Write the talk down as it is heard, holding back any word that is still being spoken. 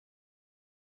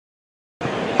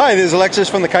Hi, this is Alexis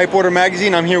from the Kiteboarder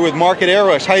magazine. I'm here with Marc at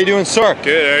Airush. How you doing, sir?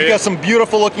 Good, how are you? We got some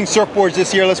beautiful looking surfboards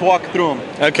this year. Let's walk through them.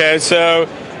 Okay, so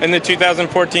in the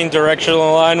 2014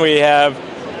 directional line, we have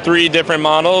 3 different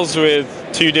models with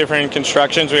 2 different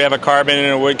constructions. We have a carbon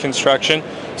and a wood construction,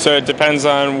 so it depends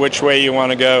on which way you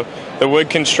want to go. The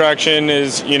wood construction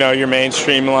is, your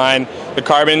mainstream line. The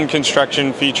carbon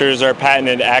construction features our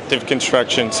patented active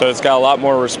construction, so it's got a lot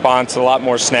more response, a lot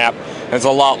more snap, and it's a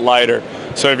lot lighter.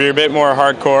 So if you're a bit more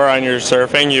hardcore on your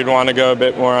surfing, you'd want to go a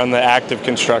bit more on the active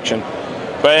construction.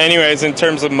 But anyways, in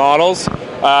terms of models,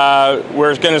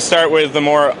 we're going to start with the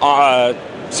more offshore,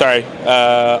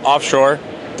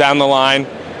 down the line,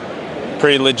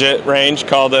 pretty legit range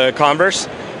called the Converse.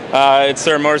 It's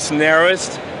their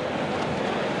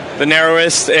the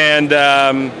narrowest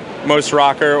and most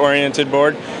rocker-oriented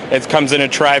board. It comes in a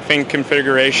tri-fin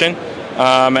configuration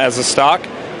as a stock,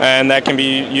 and that can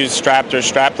be used strapped or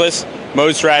strapless.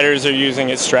 Most riders are using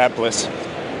it strapless.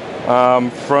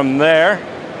 From there,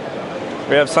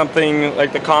 we have something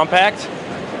like the Compact.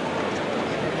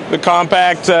 The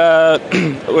Compact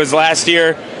was last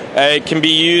year. It can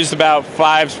be used about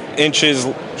 5 inches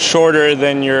shorter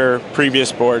than your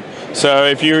previous board. So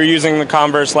if you were using the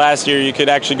Converse last year, you could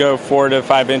actually go 4 to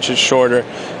 5 inches shorter.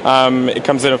 It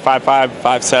comes in a 5.5,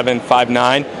 5.7,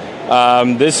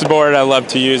 5.9. This board I love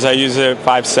to use. I use it at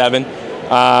 5.7.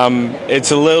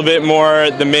 It's a little bit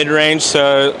more the mid-range,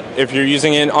 so if you're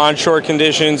using it in onshore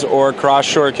conditions or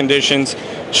cross-shore conditions,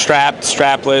 strapped,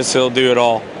 strapless, it'll do it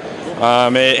all.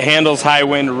 It handles high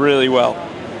wind really well.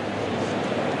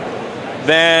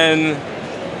 Then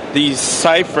the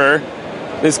Cypher,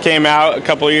 this came out a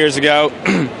couple years ago.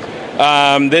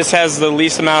 This has the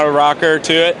least amount of rocker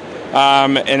to it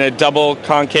in a double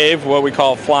concave, what we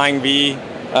call flying V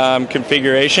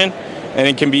configuration. And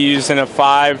it can be used in a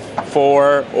 5,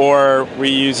 4, or we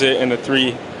use it in a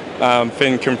 3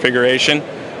 fin configuration.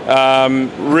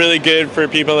 Really good for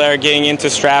people that are getting into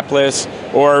strapless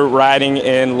or riding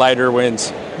in lighter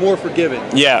winds. More forgiving.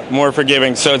 Yeah, more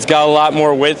forgiving. So it's got a lot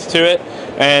more width to it,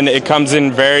 and it comes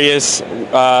in various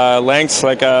lengths,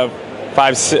 like a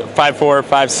 5.4,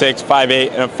 5.6,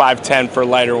 5.8, and a 5.10 for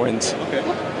lighter winds. Okay.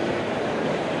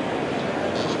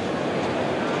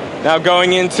 Now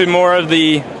going into more of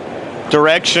the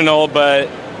directional but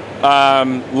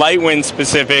light wind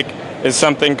specific is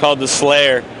something called the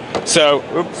Slayer. So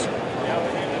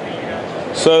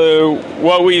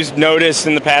what we've noticed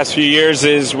in the past few years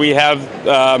is we have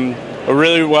a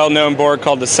really well-known board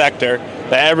called the Sector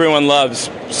that everyone loves.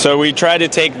 So we try to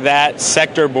take that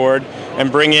Sector board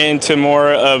and bring it into more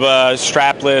of a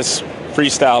strapless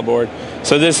freestyle board.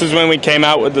 So this is when we came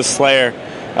out with the Slayer.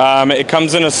 It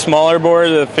comes in a smaller board,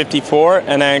 a 54,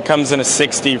 and then it comes in a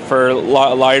 60 for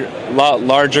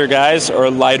larger guys or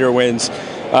lighter winds.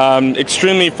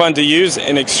 Extremely fun to use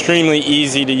and extremely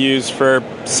easy to use for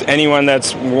anyone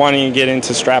that's wanting to get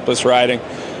into strapless riding.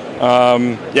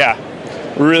 Yeah,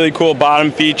 really cool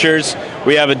bottom features.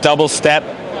 We have a double step,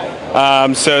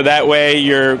 so that way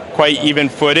you're quite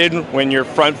even-footed when your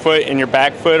front foot and your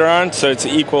back foot are on, so it's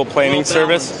equal planing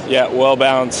service. Yeah, well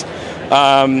balanced.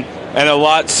 And a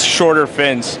lot shorter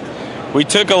fins. We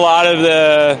took a lot of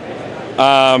the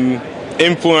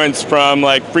influence from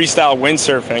like freestyle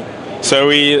windsurfing. So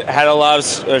we had a lot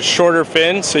of shorter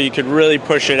fins, so you could really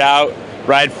push it out,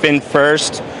 ride fin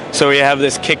first. So we have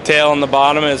this kicktail on the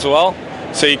bottom as well,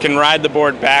 so you can ride the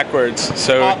board backwards.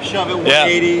 So pop, shove it,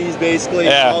 180s, basically,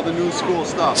 all the new school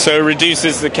stuff. So it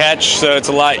reduces the catch, so it's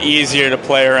a lot easier to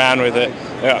play around with it.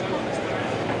 Yeah.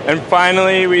 And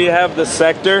finally, we have the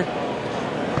Sector.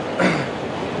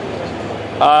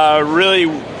 Really,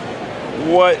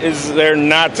 what is there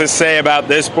not to say about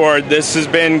this board? This has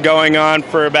been going on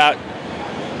for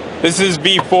this is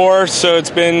B4, so it's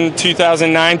been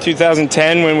 2009,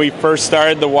 2010 when we first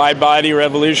started the wide body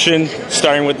revolution,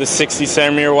 starting with the 60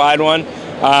 centimeter wide one.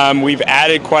 We've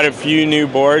added quite a few new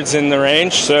boards in the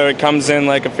range, so it comes in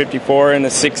like a 54 and a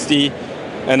 60,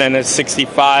 and then a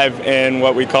 65 in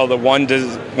what we call the one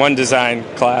design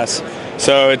class.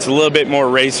 So it's a little bit more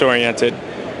race oriented.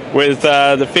 With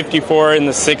the 54 and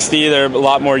the 60, they're a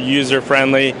lot more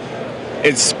user-friendly.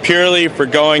 It's purely for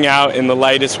going out in the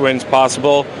lightest winds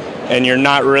possible, and you're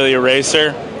not really a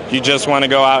racer. You just want to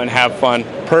go out and have fun.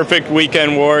 Perfect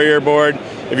weekend warrior board.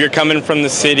 If you're coming from the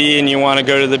city and you want to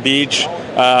go to the beach,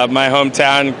 my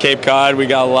hometown, Cape Cod, we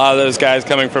got a lot of those guys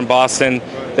coming from Boston.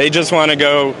 They just want to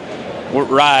go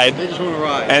ride. They just want to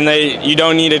ride. And you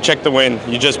don't need to check the wind.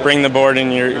 You just bring the board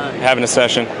and you're having a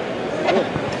session.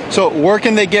 So where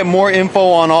can they get more info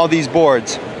on all these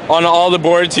boards? On all the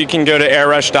boards, you can go to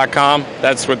airush.com.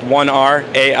 That's with one R,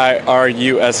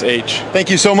 AIRUSH. Thank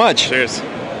you so much. Cheers.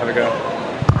 Have a good one.